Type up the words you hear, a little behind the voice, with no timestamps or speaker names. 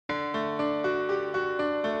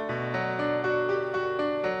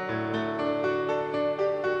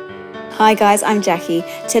Hi guys, I'm Jacqui.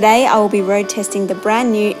 Today I will be road testing the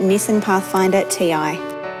brand new Nissan Pathfinder TI.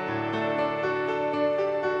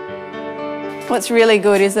 What's really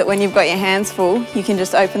good is that when you've got your hands full, you can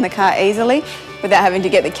just open the car easily without having to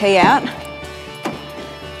get the key out.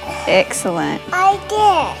 Excellent.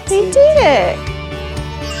 I did. You did it.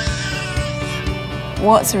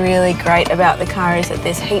 What's really great about the car is that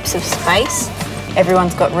there's heaps of space.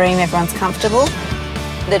 Everyone's got room, everyone's comfortable.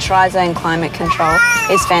 The tri-zone climate control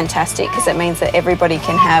is fantastic because it means that everybody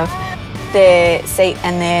can have their seat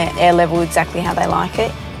and their air level exactly how they like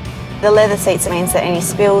it. The leather seats means that any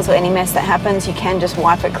spills or any mess that happens, you can just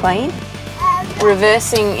wipe it clean.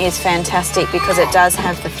 Reversing is fantastic because it does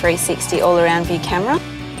have the 360 all-around view camera,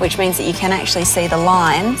 which means that you can actually see the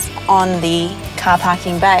lines on the car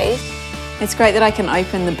parking bay. It's great that I can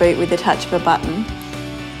open the boot with the touch of a button,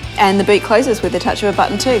 and the boot closes with the touch of a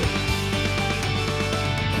button too.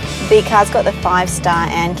 The car's got the 5-star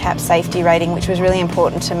ANCAP safety rating, which was really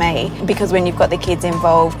important to me because when you've got the kids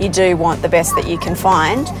involved, you do want the best that you can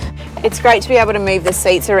find. It's great to be able to move the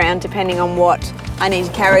seats around depending on what I need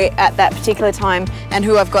to carry at that particular time and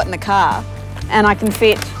who I've got in the car. And I can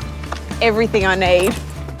fit everything I need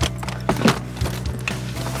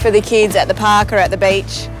for the kids at the park or at the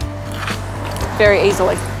beach very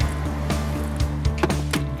easily.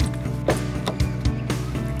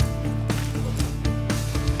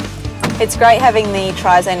 It's great having the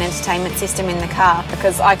tri-zone entertainment system in the car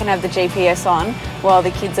because I can have the GPS on while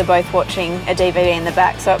the kids are both watching a DVD in the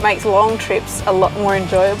back, so it makes long trips a lot more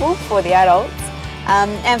enjoyable for the adults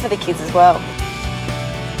and for the kids as well.